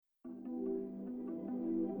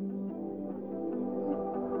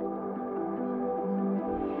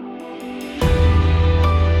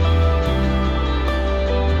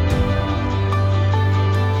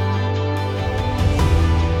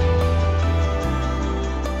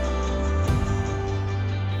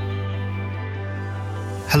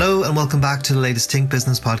Hello and welcome back to the latest Think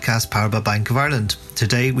Business podcast powered by Bank of Ireland.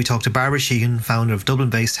 Today we talk to Barbara Sheehan, founder of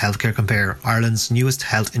Dublin-based Healthcare Compare, Ireland's newest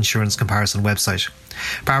health insurance comparison website.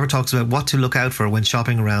 Barbara talks about what to look out for when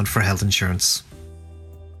shopping around for health insurance.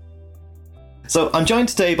 So I'm joined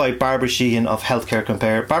today by Barbara Sheehan of Healthcare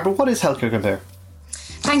Compare. Barbara, what is Healthcare Compare?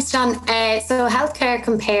 Thanks, John. So Healthcare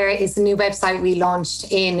Compare is a new website we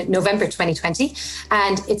launched in November 2020,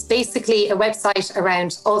 and it's basically a website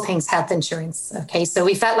around all things health insurance. Okay, so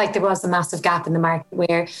we felt like there was a massive gap in the market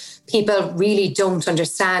where people really don't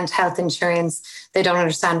understand health insurance. They don't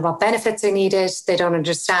understand what benefits are needed. They don't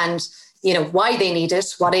understand, why they need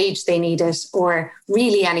it, what age they need it, or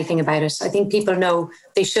really anything about it. I think people know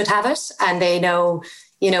they should have it, and they know,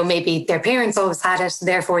 maybe their parents always had it,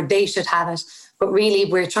 therefore they should have it. But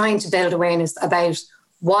really, we're trying to build awareness about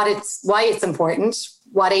why it's important,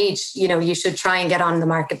 what age, you should try and get on the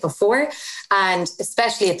market before. And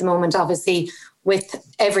especially at the moment, obviously, with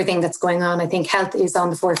everything that's going on, I think health is on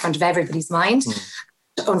the forefront of everybody's mind.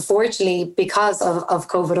 Unfortunately, because of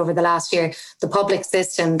COVID over the last year, the public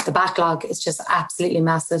system, the backlog is just absolutely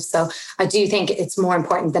massive. So I do think it's more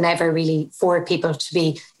important than ever, really, for people to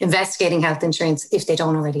be investigating health insurance if they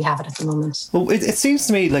don't already have it at the moment. Well, it seems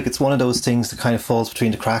to me like it's one of those things that kind of falls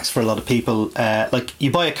between the cracks for a lot of people. Like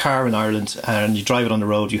you buy a car in Ireland and you drive it on the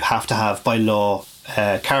road, you have to have, by law,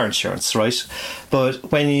 car insurance, right?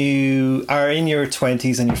 But when you are in your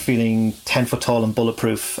 20s and you're feeling 10 foot tall and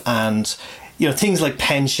bulletproof, and things like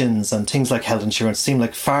pensions and things like health insurance seem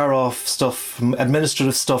like far off stuff,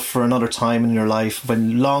 administrative stuff for another time in your life,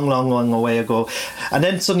 when long way ago. And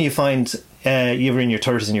then suddenly you find you're in your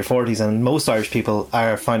 30s and your 40s, and most Irish people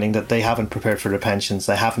are finding that they haven't prepared for their pensions,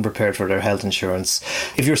 they haven't prepared for their health insurance.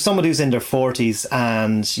 If you're somebody who's in their 40s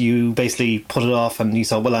and you basically put it off and you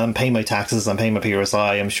say, well, I'm paying my taxes, I'm paying my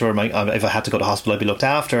PRSI, I'm sure if I had to go to hospital I'd be looked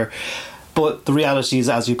after. But the reality is,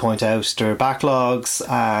 as you point out, there are backlogs,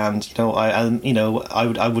 and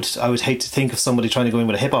I would hate to think of somebody trying to go in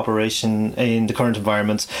with a hip operation in the current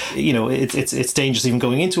environment. It's dangerous even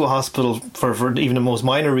going into a hospital for even the most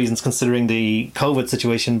minor reasons, considering the COVID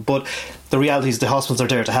situation. But the reality is, the hospitals are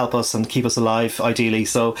there to help us and keep us alive, ideally.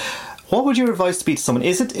 So, what would your advice be to someone?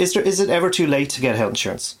 Is it ever too late to get health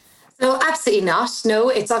insurance? No, absolutely not. No,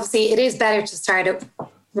 it is better to start it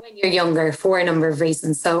when you're younger for a number of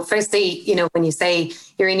reasons. So firstly, when you say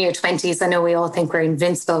you're in your 20s, I know we all think we're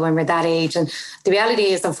invincible when we're that age. And the reality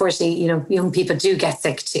is, unfortunately, young people do get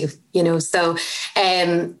sick too, So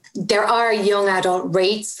there are young adult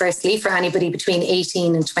rates, firstly, for anybody between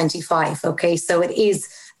 18 and 25. Okay, so it is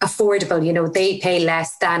affordable. They pay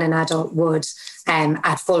less than an adult would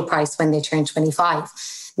at full price when they turn 25.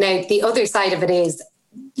 Now, the other side of it is,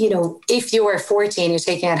 if you're 40 and you're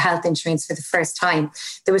taking out health insurance for the first time,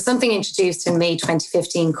 there was something introduced in May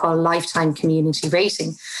 2015 called lifetime community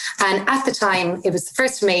rating. And at the time, it was the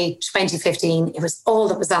 1st of May 2015, it was all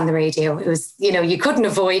that was on the radio. It was, you couldn't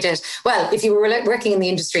avoid it. Well, if you were working in the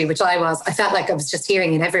industry, which I was, I felt like I was just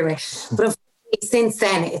hearing it everywhere. But since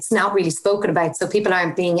then, it's not really spoken about. So people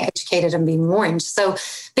aren't being educated and being warned. So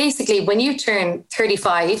basically, when you turn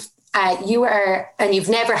 35, you've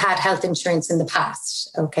never had health insurance in the past,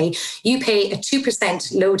 okay? You pay a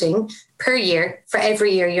 2% loading per year for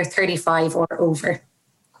every year you're 35 or over,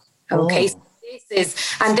 okay? So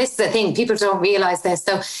this is the thing, people don't realise this.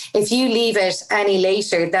 So if you leave it any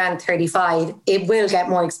later than 35, it will get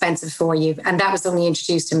more expensive for you. And that was only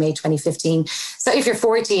introduced in May 2015. So if you're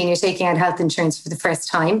 40 and you're taking out health insurance for the first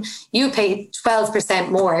time, you pay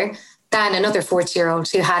 12% more than another 40-year-old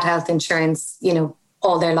who had health insurance,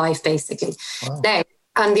 all their life, basically. Wow. Now,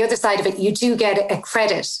 on the other side of it, you do get a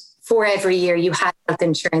credit for every year you had health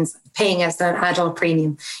insurance paying as an adult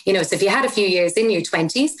premium. So if you had a few years in your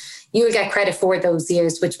 20s, you'll get credit for those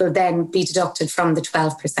years, which will then be deducted from the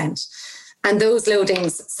 12%. And those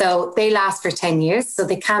loadings, so they last for 10 years. So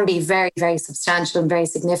they can be very, very substantial and very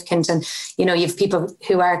significant. And, you have people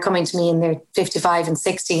who are coming to me and they're 55 and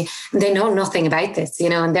 60 and they know nothing about this,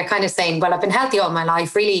 and they're kind of saying, well, I've been healthy all my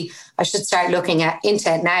life. Really, I should start looking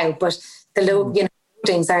into it now. But the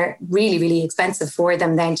loadings are really, really expensive for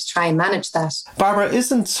them then to try and manage that. Barbara,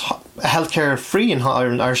 isn't healthcare free in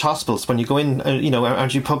Irish hospitals? When you go in,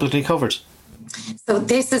 aren't you publicly covered? So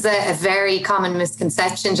this is a very common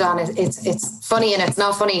misconception, John. It's funny and it's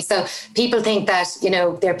not funny. So people think that,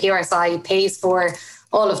 their PRSI pays for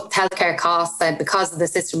all of healthcare costs because of the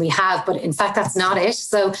system we have. But in fact, that's not it.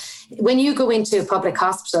 So when you go into a public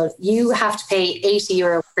hospital, you have to pay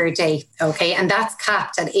 €80 per day. Okay. And that's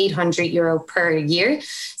capped at €800 per year.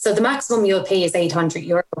 So the maximum you'll pay is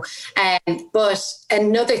 €800. But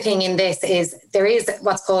another thing in this is there is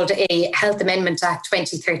what's called a Health Amendment Act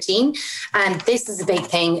 2013. And this is a big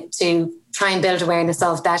thing to try and build awareness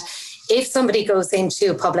of, that if somebody goes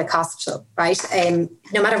into a public hospital, right,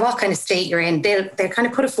 no matter what kind of state you're in, they'll kind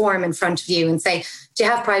of put a form in front of you and say, do you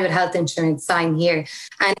have private health insurance? Sign here.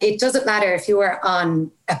 And it doesn't matter if you are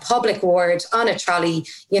on a public ward, on a trolley,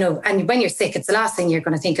 and when you're sick, it's the last thing you're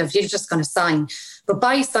going to think of. You're just going to sign. But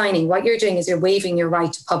by signing, what you're doing is you're waiving your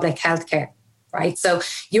right to public health care. Right. So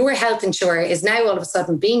your health insurer is now all of a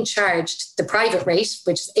sudden being charged the private rate,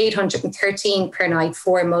 which is $813 per night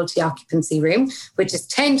for a multi-occupancy room, which is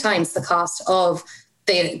 10 times the cost of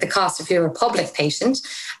the cost if you're a public patient.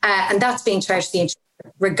 And that's being charged the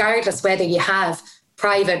insurer, regardless whether you have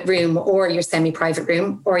private room or your semi-private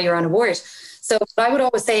room or you're on a ward. So what I would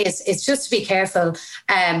always say is just to be careful.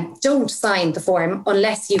 Don't sign the form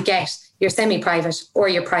unless you get your semi-private or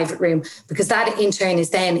your private room, because that in turn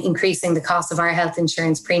is then increasing the cost of our health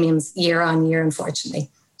insurance premiums year on year, unfortunately.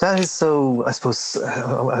 That is so, I suppose,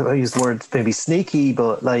 I use the word maybe sneaky,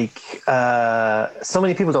 but so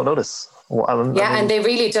many people don't notice. And they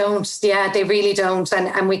really don't. Yeah, they really don't.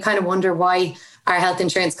 And we kind of wonder why our health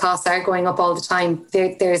insurance costs are going up all the time.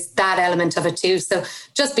 There's that element of it too. So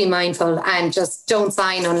just be mindful and just don't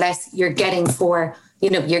sign unless you're getting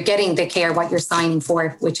you're getting the care what you're signing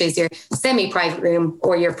for, which is your semi-private room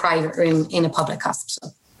or your private room in a public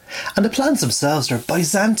hospital. And the plans themselves are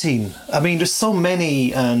Byzantine. I mean, there's so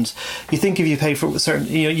many, and you think if you pay for certain,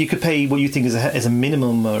 you could pay what you think is a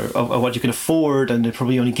minimum or what you can afford, and it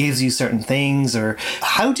probably only gives you certain things. Or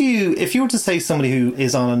how do you, if you were to say somebody who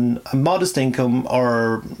is on a modest income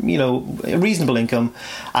or a reasonable income,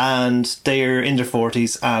 and they're in their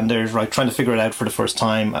 40s and they're trying to figure it out for the first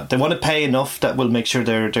time, they want to pay enough that will make sure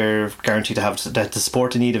they're guaranteed to have the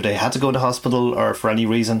support they need if they had to go to hospital or for any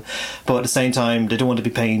reason, but at the same time they don't want to be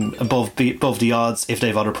paying above the odds if they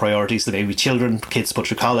have other priorities, that maybe children, kids put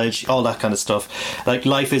through college, all that kind of stuff. Like,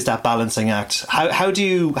 life is that balancing act. How would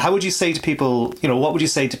you say to people, what would you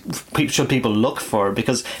say to should people look for?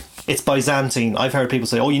 Because it's Byzantine. I've heard people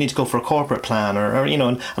say, "Oh, you need to go for a corporate plan," or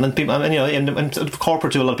and then people, and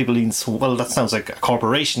corporate to a lot of people means, well, that sounds like a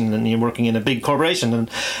corporation, and you're working in a big corporation, and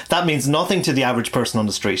that means nothing to the average person on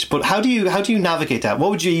the street. But how do you navigate that?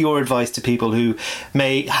 What would be your advice to people who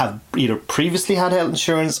may have either previously had health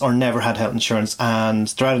insurance or never had health insurance, and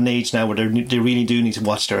they're at an age now where they really do need to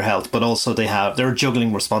watch their health, but also they're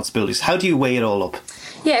juggling responsibilities? How do you weigh it all up?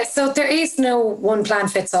 Yeah, so there is no one plan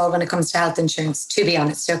fits all when it comes to health insurance, to be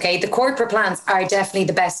honest, okay? The corporate plans are definitely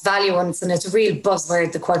the best value ones, and it's a real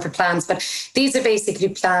buzzword, the corporate plans, but these are basically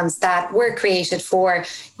plans that were created for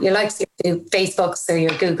your likes of your Facebooks or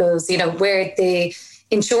your Googles, where the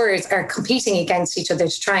insurers are competing against each other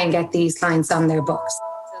to try and get these clients on their books.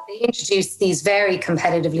 They introduce these very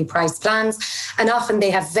competitively priced plans, and often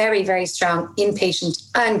they have very, very strong inpatient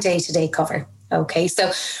and day-to-day cover. Okay,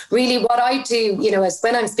 so really what I do, is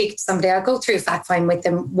when I'm speaking to somebody, I'll go through a fact find with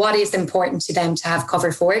them, what is important to them to have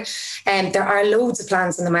cover for. And there are loads of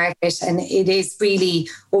plans in the market, and it is really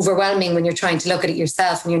overwhelming when you're trying to look at it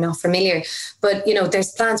yourself and you're not familiar. But,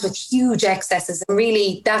 there's plans with huge excesses, and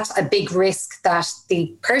really that's a big risk that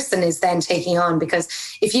the person is then taking on, because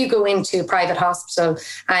if you go into a private hospital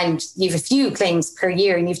and you have a few claims per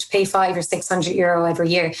year and you have to pay €500 or €600 every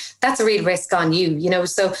year, that's a real risk on you,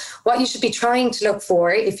 So what you should be trying to look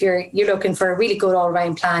for, if you're looking for a really good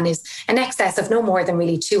all-round plan, is an excess of no more than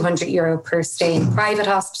really €200 per stay in private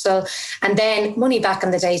hospital, and then money back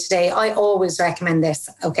on the day-to-day. I always recommend this.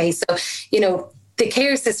 Okay, so the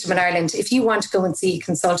care system in Ireland, if you want to go and see a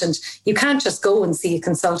consultant, you can't just go and see a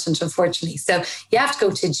consultant, unfortunately. So you have to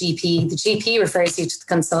go to a GP. The GP refers you to the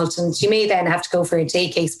consultant. You may then have to go for a day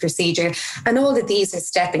case procedure, and all of these are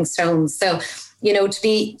stepping stones. So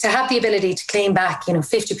to have the ability to claim back,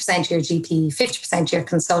 50% to your GP, 50% to your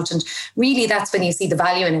consultant, really that's when you see the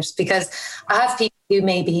value in it. Because I have people who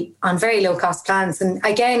may be on very low cost plans. And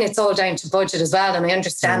again, it's all down to budget as well. And I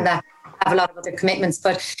understand that have a lot of other commitments.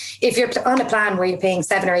 But if you're on a plan where you're paying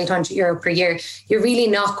 €700 or €800 per year, you're really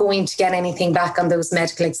not going to get anything back on those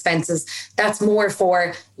medical expenses. That's more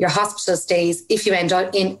for your hospital stays. If you end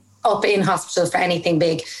up in hospital for anything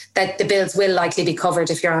big, that the bills will likely be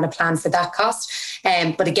covered if you're on a plan for that cost.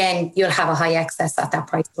 But again, you'll have a high excess at that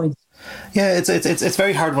price point. Yeah, it's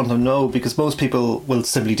very hard one to know, because most people will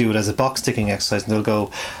simply do it as a box ticking exercise, and they'll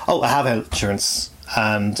go, "Oh, I have health insurance,"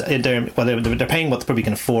 and they're paying what they probably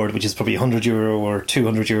can afford, which is probably €100 or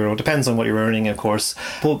 €200. Depends on what you're earning, of course.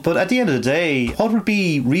 But at the end of the day, what would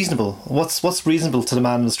be reasonable? What's reasonable to the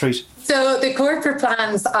man on the street? So the corporate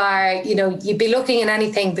plans are, you'd be looking at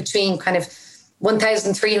anything between kind of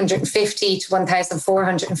 1,350 to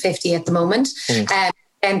 1,450 at the moment.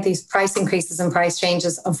 And these price increases and price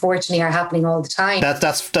changes, unfortunately, are happening all the time.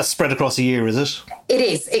 That's spread across a year, is it? It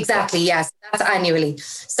is, exactly, yes. That's annually.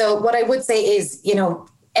 So what I would say is,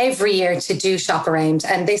 every year to do shop around.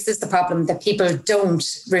 And this is the problem, that people don't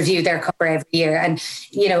review their cover every year. And,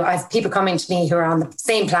 I have people coming to me who are on the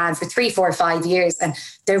same plan for 3, 4, 5 years, and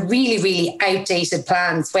they're really, really outdated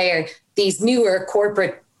plans where these newer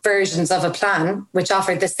corporate versions of a plan, which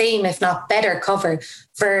offer the same, if not better cover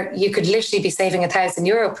for, you could literally be saving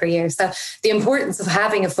 €1,000 per year. So the importance of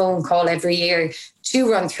having a phone call every year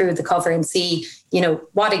to run through the cover and see,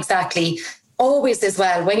 what exactly. Always as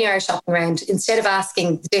well, when you are shopping around, instead of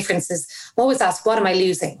asking the differences, always ask, what am I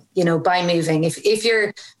losing, by moving? If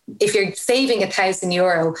you're saving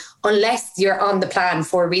 €1,000, unless you're on the plan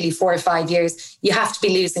for really 4 or 5 years, you have to be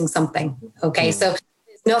losing something. Okay. So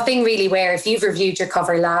nothing really where if you've reviewed your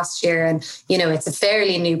cover last year and, it's a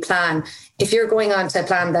fairly new plan, if you're going on to a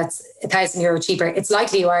plan that's €1,000 cheaper, it's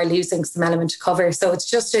likely you are losing some element of cover. So it's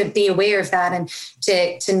just to be aware of that and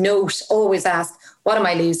to note, always ask, what am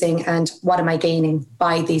I losing and what am I gaining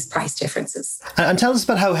by these price differences? And tell us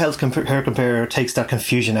about how Health Compare takes that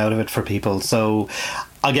confusion out of it for people. So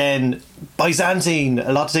again, Byzantine,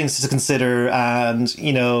 a lot of things to consider, and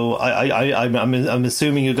I'm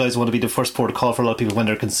assuming you guys want to be the first port of call for a lot of people when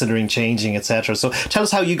they're considering changing, etc. So tell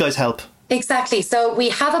us how you guys help. Exactly. So we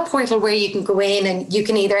have a portal where you can go in and you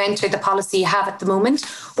can either enter the policy you have at the moment,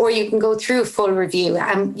 or you can go through a full review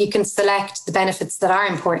and you can select the benefits that are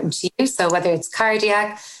important to you. So whether it's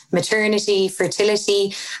cardiac, maternity,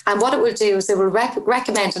 fertility. And what it will do is it will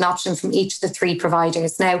recommend an option from each of the 3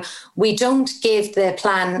 providers. Now, we don't give the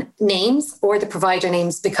plan names or the provider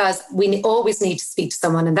names because we always need to speak to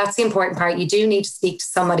someone. And that's the important part. You do need to speak to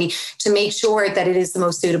somebody to make sure that it is the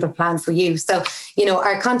most suitable plan for you. So,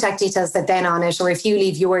 our contact details are then on it, or if you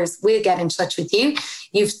leave yours, we'll get in touch with you.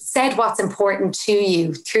 You've said what's important to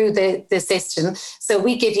you through the system. So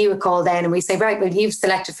we give you a call then and we say, right, well, you've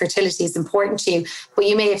selected fertility is important to you, but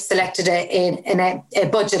you may have selected a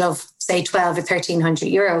budget of, say, €1,200 or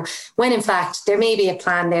 €1,300, when in fact there may be a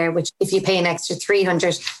plan there which if you pay an extra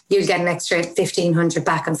 €300, you'll get an extra €1,500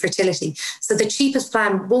 back on fertility. So the cheapest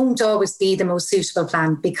plan won't always be the most suitable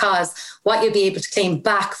plan, because what you'll be able to claim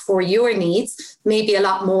back for your needs may be a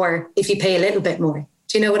lot more if you pay a little bit more.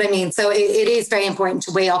 Do you know what I mean? So it is very important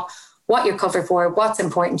to weigh up what you're covered for, what's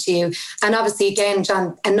important to you. And obviously, again,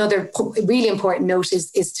 John, another really important note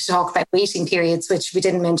is to talk about waiting periods, which we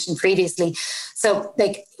didn't mention previously. So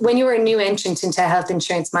like when you're a new entrant into a health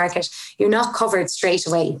insurance market, you're not covered straight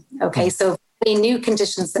away. Okay. So any new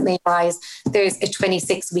conditions that may arise, there's a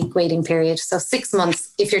 26-week waiting period. So 6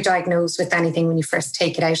 months if you're diagnosed with anything when you first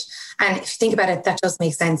take it out. And if you think about it, that does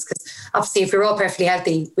make sense, because obviously if we're all perfectly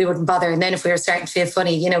healthy, we wouldn't bother. And then if we were starting to feel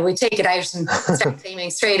funny, we'd take it out and start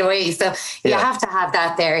claiming straight away. So you have to have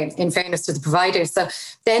that there in fairness to the providers. So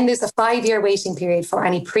then there's a 5-year waiting period for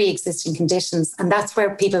any pre-existing conditions. And that's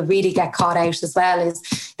where people really get caught out as well,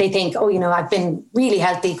 is they think, I've been really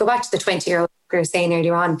healthy. Go back to the 20-year-old we were saying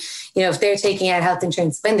earlier on, if they're taking out health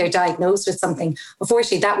insurance when they're diagnosed with something,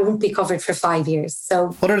 unfortunately that won't be covered for 5 years.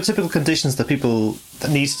 So what are the typical conditions that people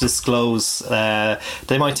need to disclose?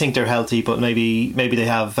 They might think they're healthy, but maybe they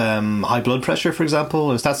have high blood pressure, for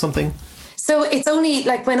example. Is that something? So it's only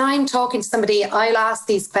like when I'm talking to somebody, I'll ask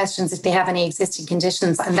these questions if they have any existing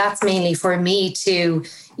conditions. And that's mainly for me to,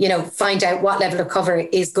 find out what level of cover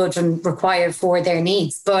is good and required for their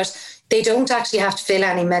needs. But they don't actually have to fill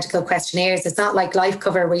any medical questionnaires. It's not like life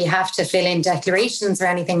cover where you have to fill in declarations or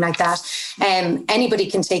anything like that. Anybody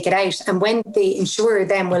can take it out. And when the insurer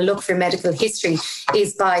then will look for medical history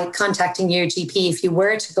is by contacting your GP if you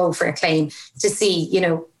were to go for a claim to see,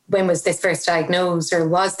 when was this first diagnosed, or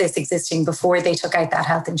was this existing before they took out that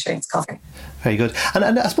health insurance cover? Very good.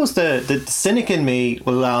 And I suppose the cynic in me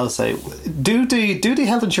will now say, do the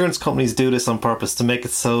health insurance companies do this on purpose to make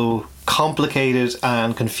it so complicated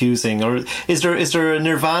and confusing? Or is there a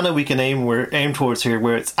nirvana we can aim towards here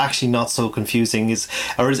where it's actually not so confusing? Is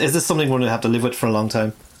this something we're going to have to live with for a long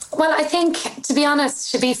time? Well, I think, to be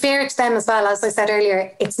honest, to be fair to them as well, as I said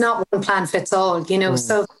earlier, it's not one plan fits all,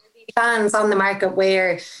 so plans on the market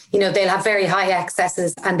where, they'll have very high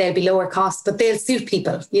excesses and they'll be lower cost, but they'll suit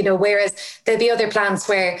people, whereas there'll be other plans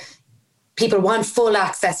where people want full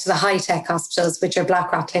access to the high-tech hospitals, which are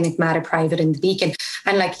Blackrock Clinic, Mater Private and the Beacon.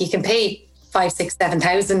 And you can pay 5, 6,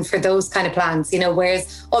 7,000 for those kind of plans,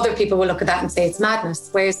 whereas other people will look at that and say it's madness.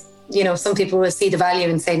 Whereas, some people will see the value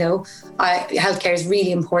and say, no, healthcare is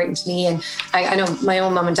really important to me. And I know my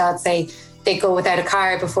own mum and dad say they go without a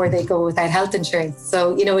car before they go without health insurance.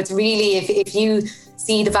 So, it's really, if you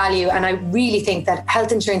see the value, and I really think that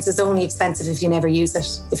health insurance is only expensive if you never use it.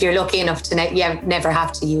 If you're lucky enough to never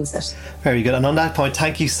have to use it. Very good. And on that point,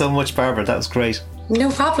 thank you so much, Barbara. That was great. No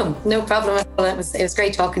problem at all. It was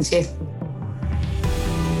great talking to you.